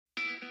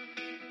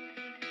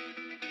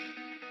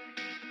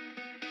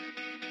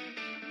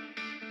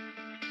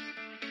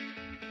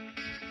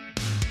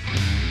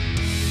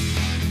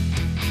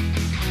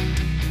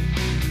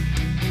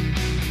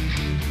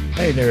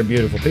Hey there,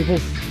 beautiful people.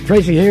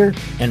 Tracy here,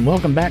 and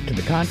welcome back to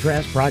the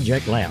Contrast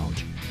Project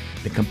Lounge,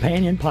 the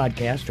companion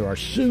podcast to our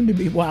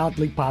soon-to-be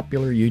wildly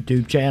popular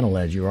YouTube channel.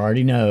 As you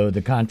already know,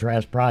 the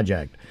Contrast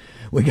Project.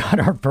 We got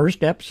our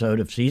first episode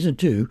of Season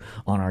 2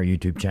 on our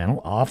YouTube channel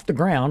off the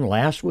ground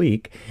last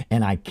week,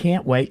 and I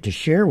can't wait to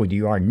share with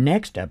you our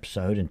next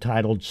episode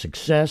entitled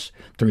Success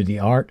Through the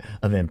Art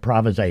of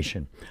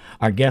Improvisation.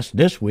 Our guest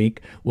this week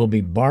will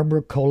be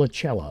Barbara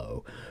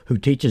Colacello, who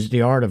teaches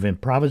the art of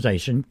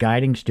improvisation,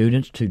 guiding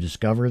students to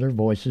discover their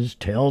voices,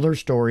 tell their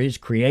stories,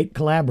 create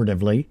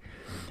collaboratively,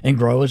 and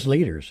grow as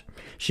leaders.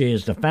 She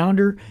is the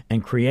founder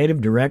and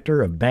creative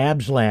director of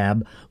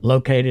BabsLab,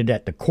 located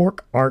at the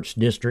Cork Arts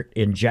District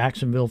in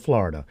Jacksonville,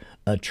 Florida,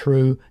 a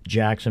true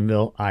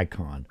Jacksonville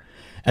icon.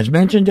 As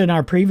mentioned in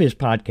our previous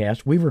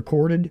podcast, we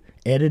recorded,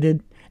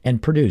 edited,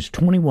 and produced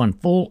 21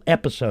 full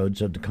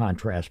episodes of the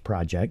Contrast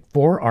Project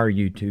for our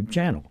YouTube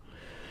channel.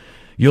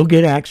 You'll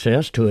get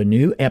access to a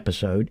new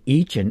episode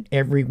each and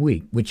every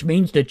week, which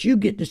means that you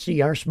get to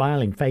see our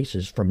smiling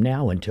faces from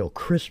now until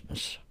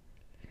Christmas.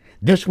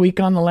 This week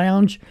on the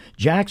lounge,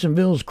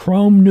 Jacksonville's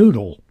Chrome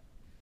Noodle.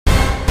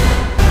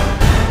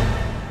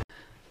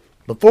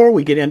 Before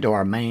we get into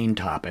our main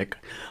topic,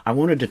 I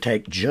wanted to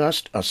take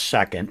just a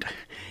second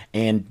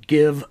and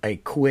give a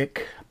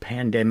quick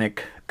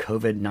pandemic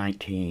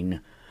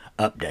COVID-19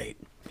 update.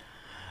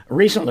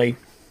 Recently,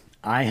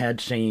 I had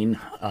seen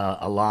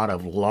a lot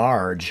of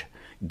large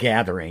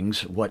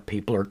gatherings, what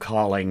people are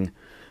calling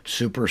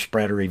super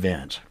spreader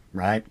events,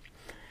 right?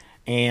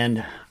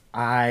 And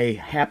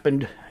I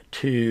happened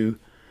to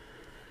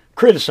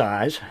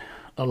criticize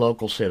a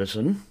local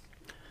citizen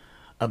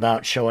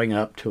about showing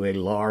up to a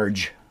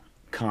large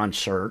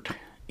concert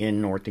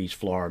in Northeast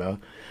Florida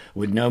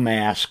with no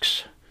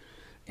masks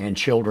and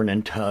children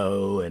in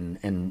tow and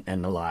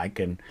the like.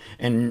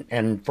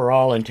 And for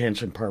all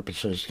intents and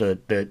purposes, the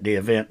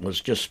event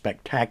was just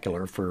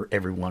spectacular for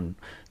everyone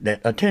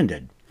that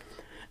attended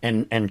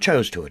and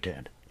chose to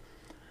attend.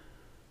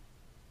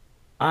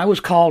 I was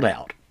called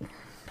out.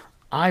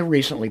 I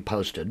recently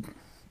posted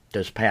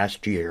this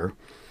past year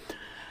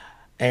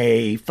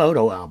a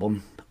photo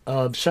album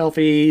of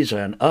selfies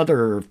and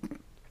other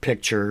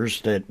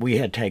pictures that we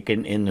had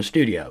taken in the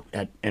studio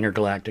at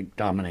Intergalactic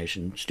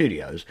Domination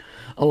Studios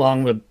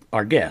along with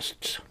our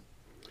guests.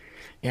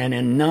 And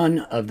in none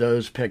of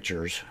those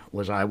pictures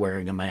was I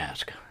wearing a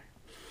mask.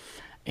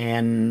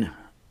 And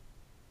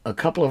a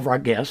couple of our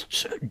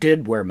guests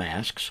did wear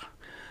masks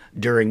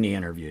during the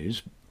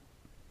interviews.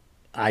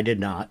 I did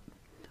not.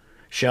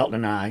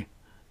 Shelton and I,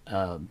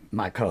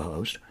 my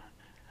co-host,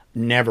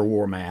 never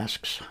wore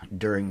masks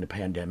during the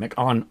pandemic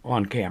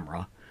on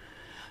camera.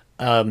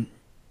 I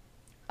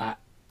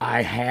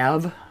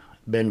have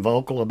been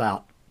vocal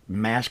about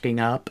masking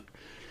up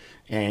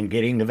and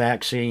getting the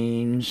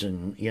vaccines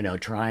and,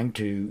 trying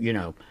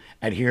to,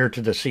 adhere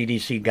to the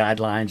CDC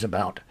guidelines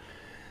about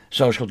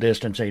social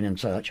distancing and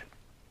such.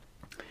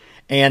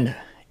 And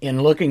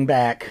in looking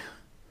back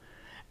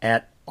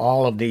at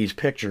all of these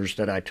pictures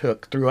that I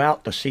took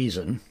throughout the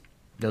season,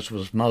 this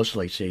was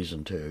mostly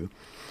season 2,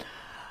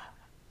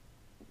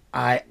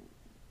 I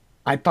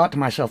thought to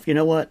myself, you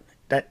know what,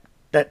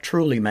 that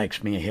truly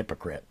makes me a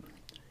hypocrite.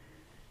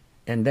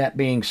 And that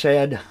being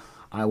said,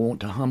 I want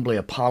to humbly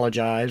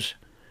apologize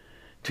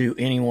to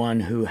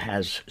anyone who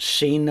has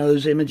seen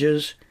those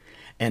images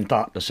and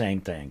thought the same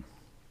thing.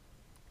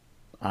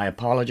 I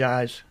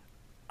apologize.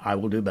 I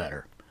will do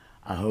better.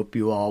 I hope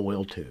you all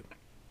will too.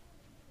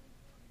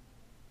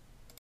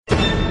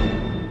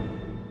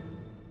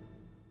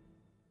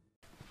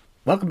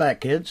 Welcome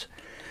back, kids.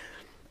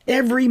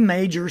 Every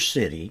major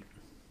city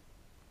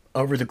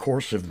over the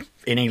course of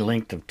any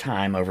length of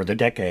time over the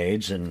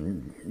decades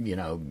and,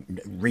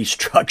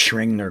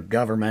 restructuring their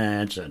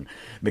governments and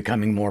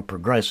becoming more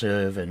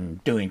progressive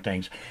and doing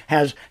things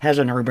has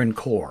an urban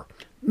core.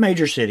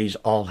 Major cities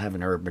all have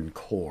an urban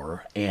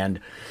core, and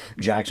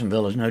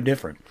Jacksonville is no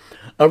different.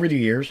 Over the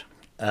years,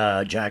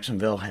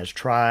 Jacksonville has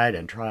tried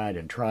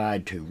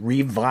to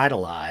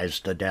revitalize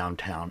the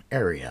downtown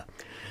area.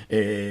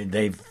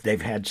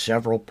 They've had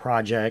several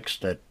projects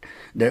that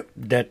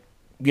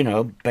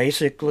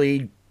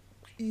basically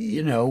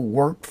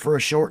worked for a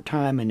short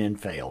time and then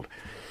failed.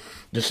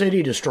 The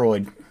city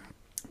destroyed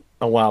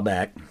a while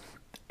back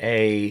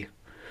a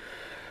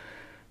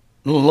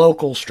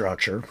local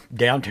structure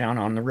downtown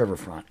on the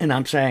riverfront. And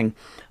I'm saying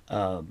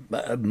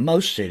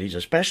most cities,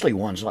 especially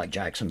ones like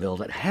Jacksonville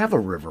that have a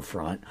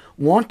riverfront,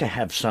 want to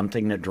have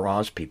something that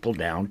draws people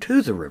down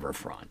to the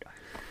riverfront.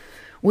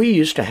 We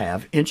used to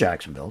have, in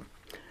Jacksonville,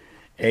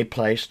 a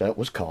place that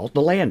was called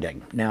The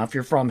Landing. Now, if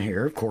you're from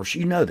here, of course,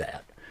 you know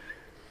that.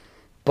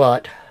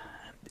 But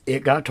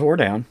it got tore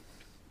down.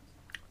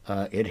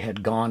 It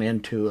had gone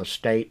into a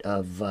state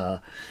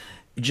of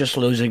just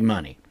losing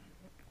money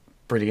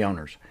for the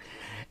owners.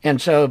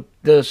 And so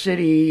the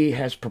city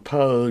has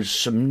proposed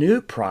some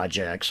new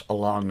projects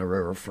along the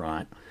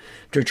riverfront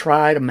to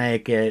try to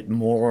make it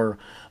more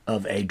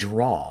of a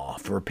draw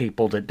for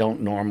people that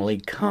don't normally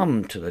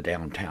come to the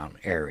downtown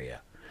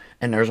area.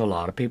 And there's a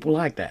lot of people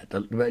like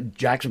that.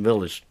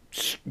 Jacksonville is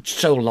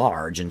so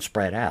large and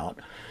spread out,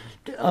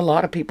 a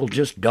lot of people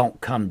just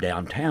don't come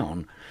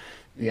downtown,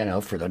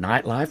 for the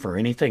nightlife or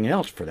anything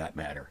else for that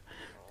matter.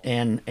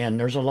 And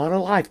there's a lot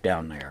of life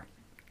down there.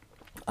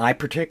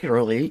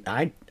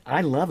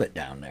 I love it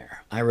down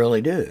there. I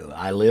really do.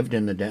 I lived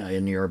in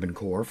the urban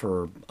core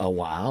for a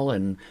while,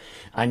 and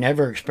I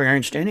never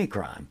experienced any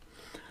crime.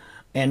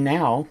 And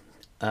now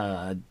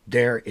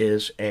there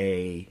is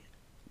a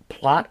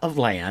plot of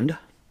land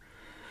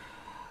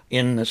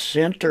in the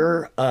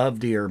center of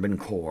the urban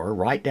core,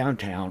 right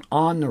downtown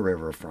on the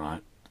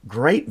riverfront.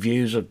 Great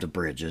views of the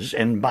bridges.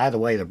 And by the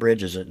way, the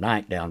bridges at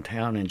night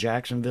downtown in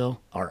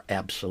Jacksonville are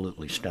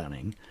absolutely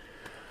stunning.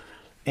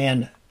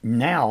 And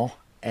now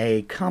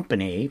a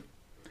company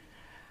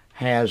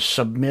has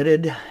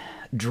submitted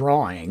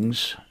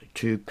drawings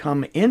to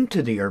come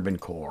into the urban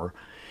core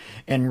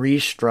and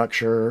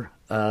restructure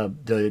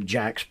the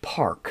Jack's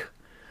Park.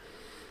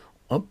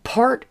 A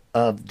part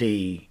of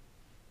the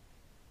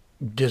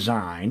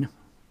design,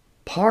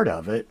 part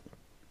of it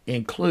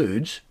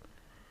includes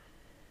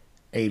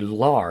a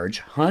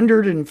large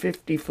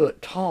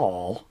 150-foot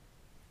tall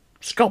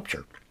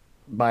sculpture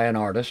by an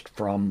artist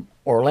from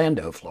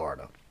Orlando,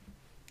 Florida.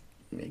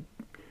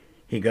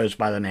 He goes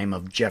by the name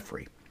of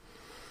Jeffrey.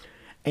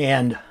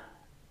 And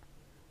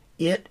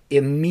it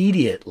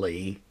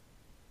immediately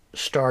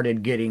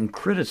started getting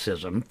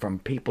criticism from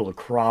people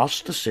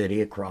across the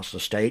city, across the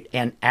state,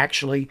 and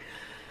actually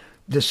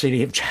the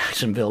city of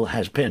Jacksonville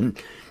has been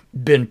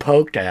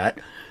poked at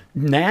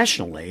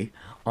nationally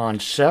on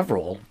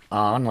several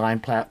online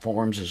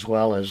platforms, as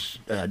well as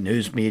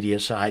news media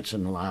sites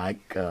and the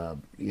like,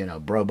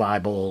 Bro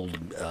Bible,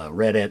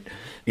 Reddit,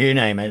 you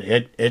name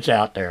it. It's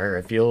out there.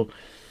 If you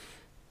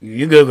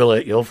Google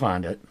it, you'll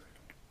find it.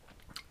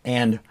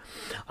 And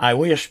I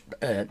wish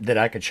that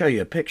I could show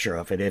you a picture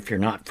of it if you're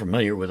not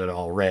familiar with it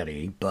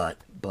already, but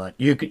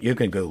you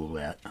can Google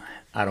that.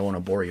 I don't want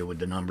to bore you with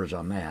the numbers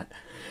on that.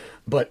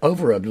 But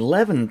over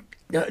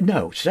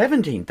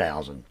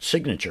 17,000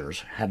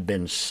 signatures have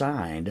been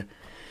signed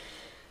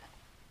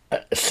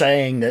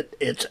saying that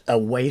it's a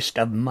waste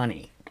of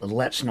money.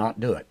 Let's not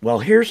do it. Well,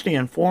 here's the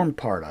informed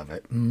part of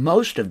it.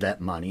 Most of that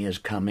money is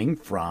coming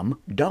from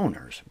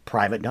donors,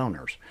 private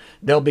donors.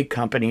 There'll be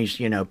companies,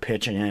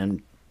 pitching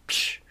in,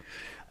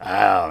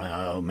 I don't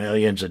know,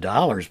 millions of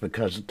dollars,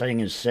 because the thing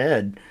is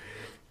said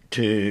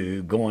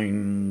to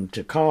going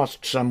to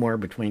cost somewhere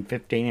between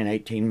 $15 and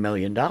 $18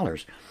 million.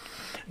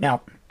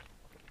 Now,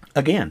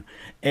 again,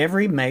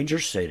 every major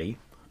city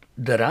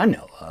that I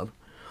know of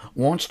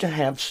wants to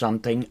have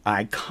something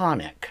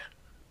iconic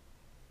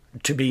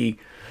to be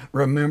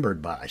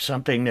remembered by,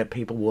 something that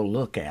people will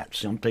look at,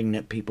 something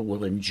that people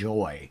will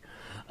enjoy.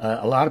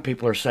 A lot of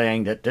people are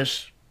saying that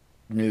this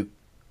new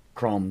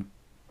chrome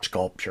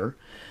sculpture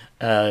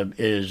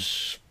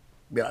is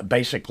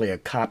basically a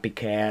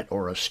copycat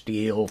or a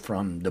steal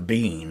from the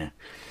Bean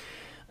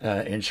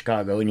in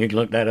Chicago, and you can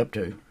look that up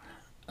too.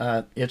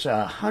 It's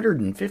a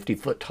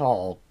 150-foot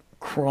tall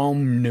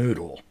chrome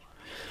noodle.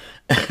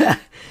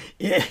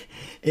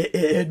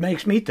 It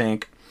makes me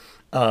think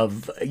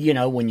of,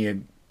 when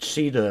you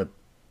see the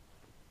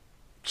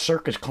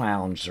circus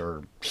clowns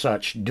or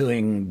such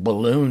doing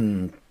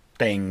balloon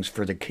things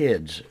for the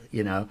kids,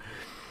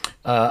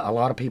 A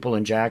lot of people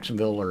in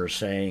Jacksonville are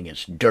saying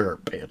it's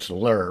derp, it's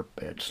lerp,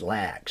 it's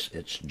lax,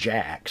 it's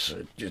jacks.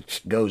 It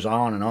just goes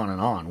on and on and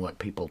on what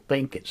people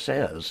think it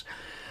says.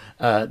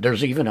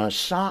 There's even a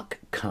sock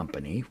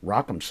company,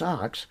 Rock'em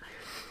Socks,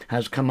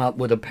 has come up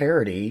with a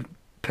parody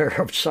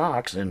pair of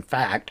socks. In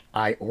fact,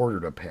 I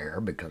ordered a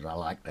pair because I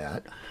like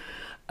that.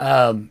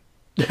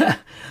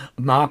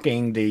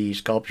 Mocking the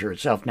sculpture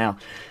itself. Now,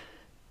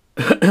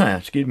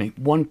 excuse me,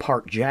 One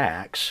Part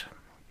Jacks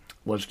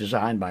was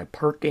designed by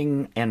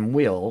Perking and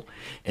Will,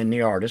 and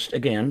the artist,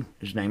 again,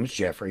 his name is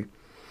Jeffrey,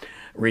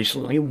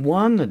 recently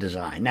won the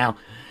design. Now,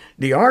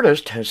 the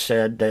artist has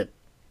said that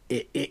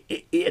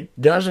it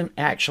doesn't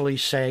actually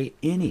say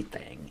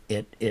anything.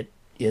 It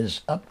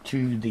is up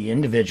to the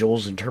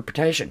individual's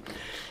interpretation.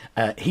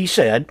 He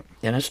said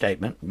in a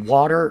statement,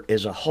 water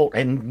is a whole,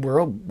 and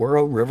we're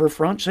a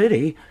riverfront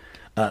city.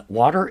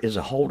 Water is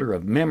a holder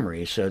of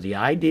memory, so the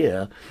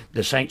idea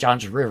the St.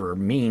 Johns River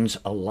means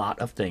a lot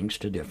of things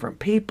to different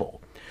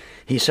people.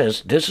 He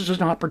says, this is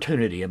an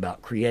opportunity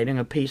about creating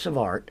a piece of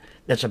art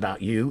that's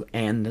about you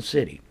and the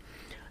city.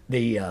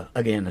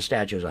 Again, the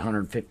statue is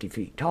 150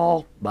 feet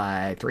tall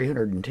by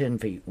 310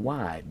 feet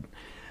wide.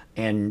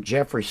 And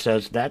Jeffrey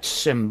says that's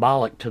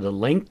symbolic to the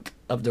length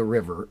of the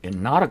river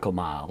in nautical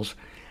miles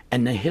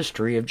and the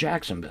history of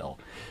Jacksonville.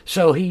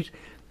 So he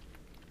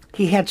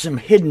had some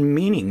hidden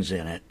meanings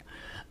in it.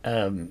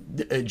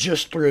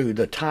 Just through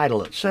the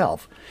title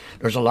itself.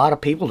 There's a lot of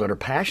people that are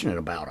passionate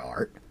about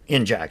art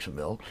in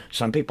Jacksonville.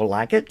 Some people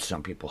like it,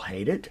 some people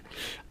hate it.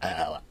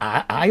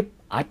 I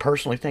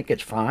personally think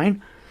it's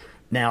fine.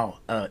 Now,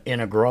 in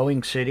a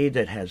growing city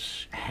that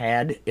has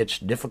had its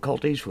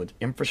difficulties with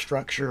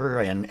infrastructure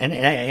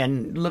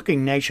and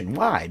looking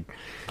nationwide,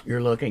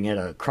 you're looking at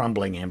a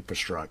crumbling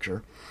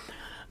infrastructure.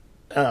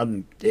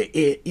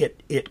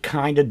 it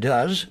kind of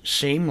does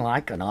seem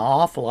like an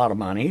awful lot of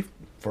money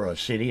for a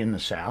city in the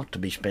South to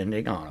be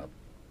spending on a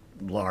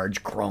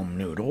large chrome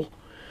noodle.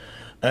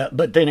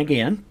 But then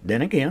again,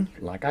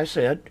 like I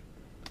said,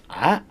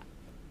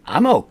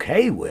 I'm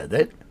okay with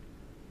it.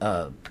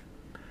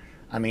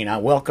 I mean, I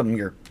welcome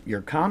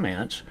your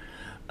comments,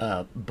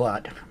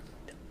 but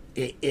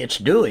it's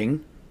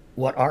doing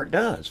what art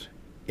does.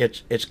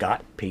 It's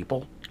got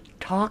people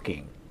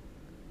talking.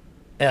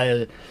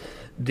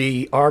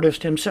 The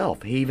artist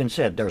himself, he even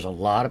said there's a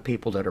lot of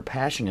people that are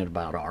passionate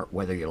about art,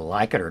 whether you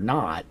like it or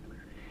not.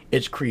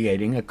 It's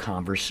creating a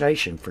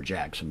conversation for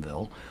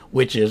Jacksonville,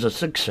 which is a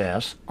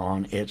success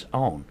on its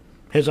own.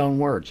 His own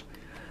words.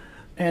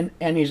 And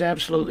he's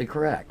absolutely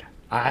correct.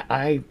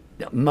 I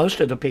most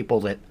of the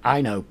people that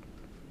I know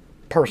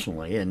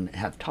personally and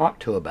have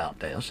talked to about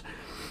this,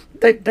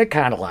 they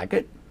kind of like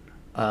it.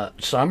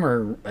 Some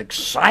are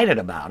excited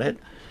about it.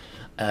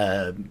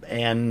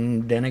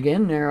 And then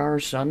again, there are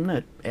some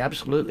that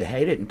absolutely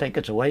hate it and think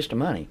it's a waste of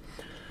money.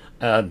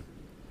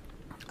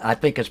 I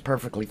think it's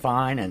perfectly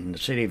fine, and the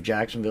city of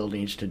Jacksonville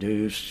needs to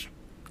do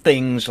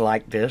things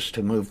like this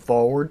to move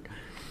forward.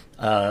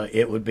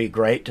 It would be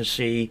great to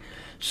see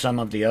some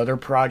of the other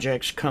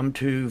projects come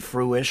to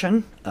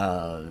fruition,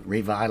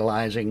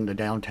 revitalizing the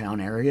downtown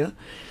area.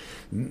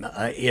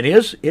 It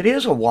is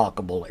a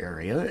walkable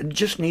area. It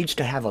just needs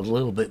to have a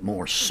little bit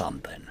more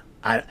something.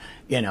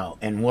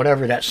 And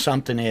whatever that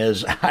something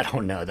is, I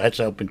don't know. That's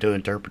open to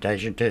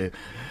interpretation too.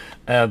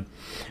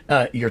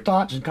 Your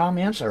thoughts and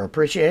comments are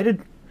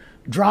appreciated.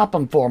 Drop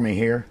them for me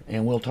here,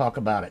 and we'll talk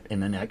about it in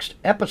the next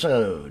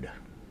episode.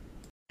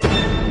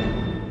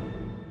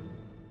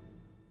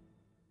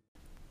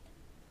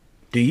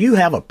 Do you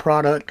have a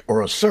product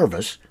or a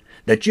service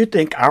that you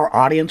think our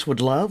audience would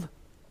love?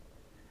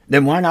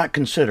 Then why not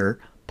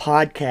consider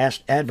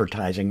podcast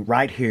advertising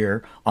right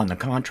here on the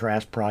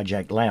Contrast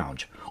Project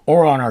Lounge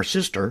or on our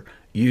sister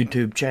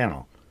YouTube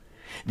channel?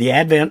 The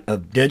advent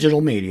of digital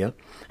media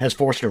has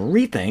forced a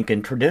rethink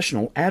in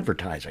traditional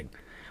advertising.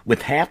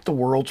 With half the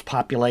world's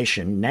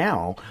population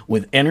now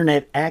with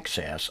internet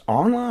access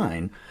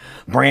online,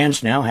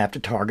 brands now have to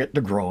target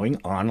the growing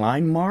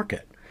online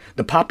market.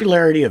 The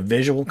popularity of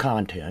visual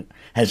content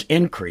has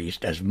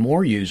increased as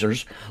more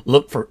users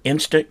look for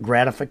instant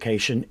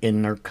gratification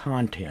in their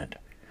content.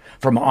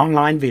 From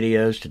online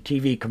videos to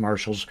TV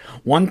commercials,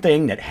 one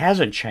thing that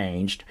hasn't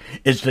changed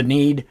is the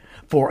need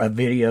for a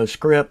video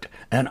script,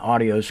 an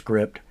audio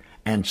script,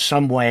 and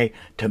some way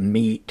to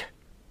meet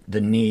the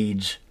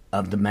needs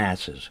of the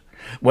masses.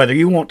 Whether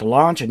you want to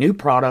launch a new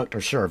product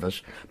or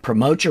service,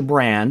 promote your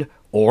brand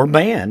or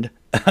band,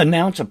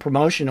 announce a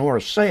promotion or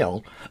a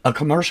sale, a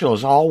commercial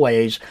is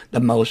always the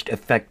most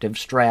effective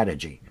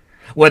strategy.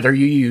 Whether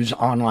you use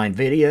online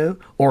video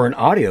or an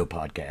audio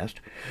podcast,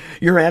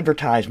 your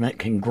advertisement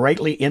can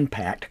greatly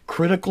impact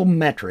critical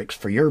metrics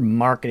for your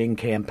marketing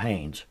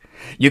campaigns.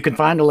 You can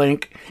find a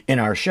link in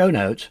our show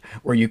notes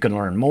where you can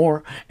learn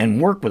more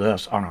and work with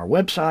us on our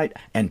website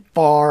and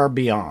far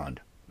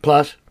beyond.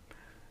 Plus,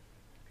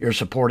 you're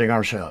supporting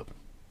our show.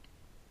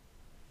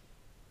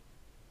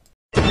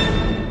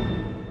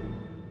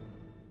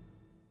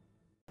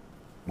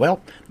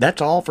 Well,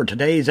 that's all for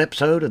today's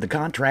episode of the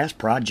Contrast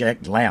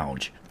Project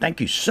Lounge. Thank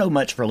you so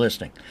much for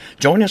listening.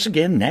 Join us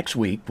again next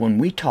week when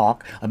we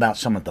talk about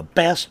some of the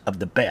best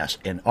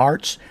in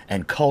arts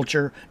and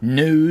culture,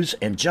 news,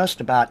 and just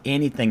about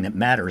anything that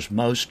matters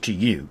most to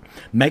you.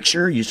 Make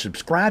sure you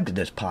subscribe to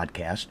this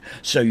podcast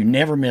so you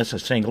never miss a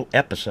single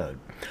episode.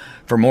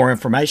 For more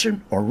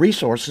information or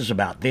resources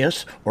about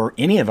this or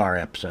any of our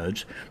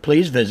episodes,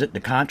 please visit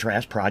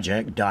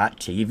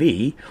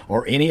thecontrastproject.tv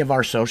or any of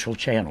our social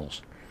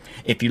channels.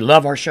 If you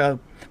love our show,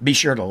 be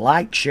sure to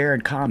like, share,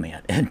 and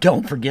comment. And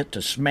don't forget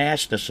to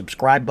smash the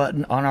subscribe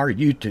button on our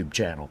YouTube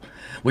channel.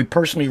 We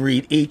personally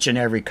read each and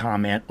every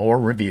comment or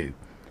review.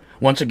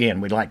 Once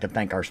again, we'd like to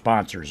thank our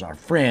sponsors, our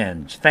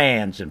friends,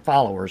 fans, and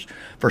followers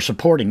for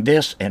supporting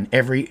this and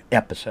every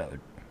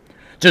episode.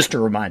 Just a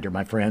reminder,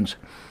 my friends,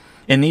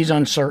 in these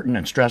uncertain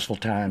and stressful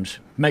times,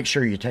 make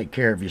sure you take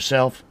care of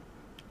yourself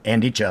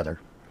and each other.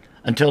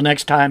 Until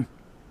next time,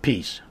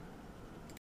 peace.